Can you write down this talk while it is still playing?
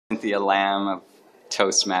Cynthia Lamb of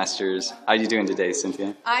Toastmasters. How are you doing today,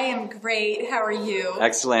 Cynthia? I am great. How are you?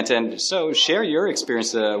 Excellent. And so share your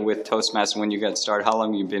experience with Toastmasters when you got started, how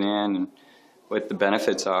long you've been in, and what the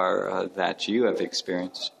benefits are that you have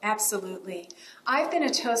experienced. Absolutely. I've been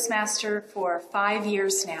a Toastmaster for 5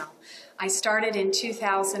 years now. I started in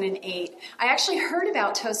 2008. I actually heard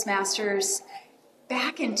about Toastmasters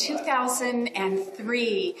back in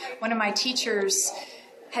 2003. One of my teachers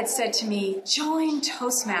had said to me, join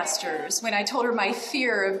Toastmasters, when I told her my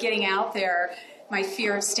fear of getting out there, my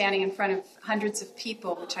fear of standing in front of hundreds of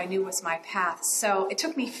people, which I knew was my path. So it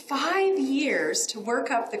took me 5 years to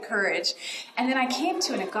work up the courage. And then I came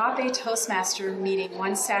to an Agape Toastmaster meeting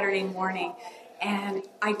one Saturday morning, and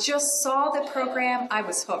I just saw the program. I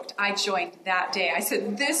was hooked. I joined that day. I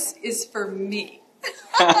said, this is for me.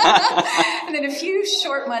 And then a few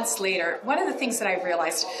short months later, one of the things that I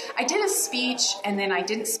realized, I did a speech and then I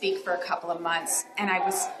didn't speak for a couple of months, and I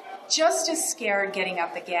was just as scared getting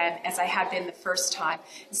up again as I had been the first time.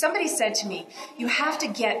 And somebody said to me, you have to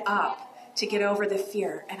get up to get over the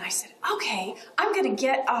fear. And I said, okay, I'm going to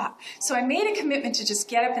get up. So I made a commitment to just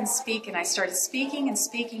get up and speak, and I started speaking and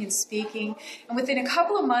speaking and speaking. And within a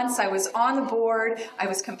couple of months, I was on the board. I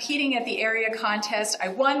was competing at the area contest. I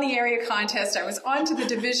won the area contest. I was on to the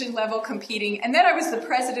division level competing. And then I was the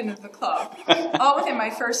president of the club, all within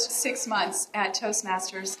my first 6 months at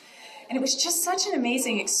Toastmasters. And it was just such an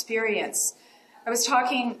amazing experience. I was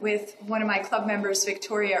talking with one of my club members,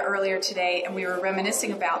 Victoria, earlier today, and we were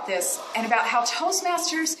reminiscing about this and about how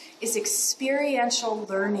Toastmasters is experiential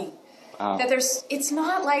learning. Wow. That it's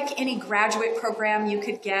not like any graduate program you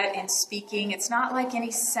could get in speaking. It's not like any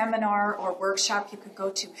seminar or workshop you could go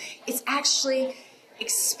to. It's actually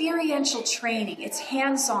experiential training. It's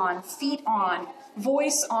hands-on, feet-on,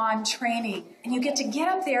 voice-on training. And you get to get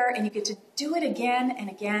up there and you get to do it again and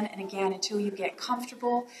again and again until you get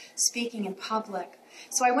comfortable speaking in public.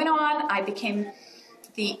 So I went on, I became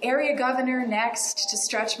the area governor next to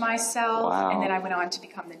stretch myself. Wow. And then I went on to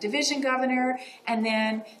become the division governor. And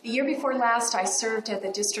then the year before last, I served at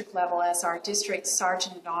the district level as our district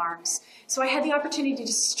sergeant-at-arms. So I had the opportunity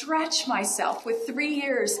to stretch myself with 3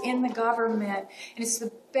 years in the government. And it's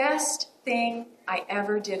the best thing I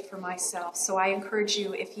ever did for myself. So I encourage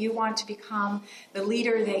you, if you want to become the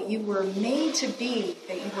leader that you were made to be,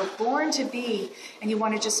 that you were born to be, and you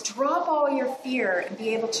want to just drop all your fear and be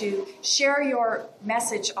able to share your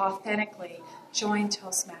message authentically, join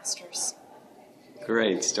Toastmasters.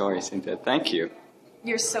 Great story, Cynthia. Thank you.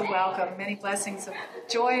 You're so welcome. Many blessings of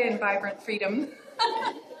joy and vibrant freedom.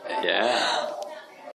 Yeah.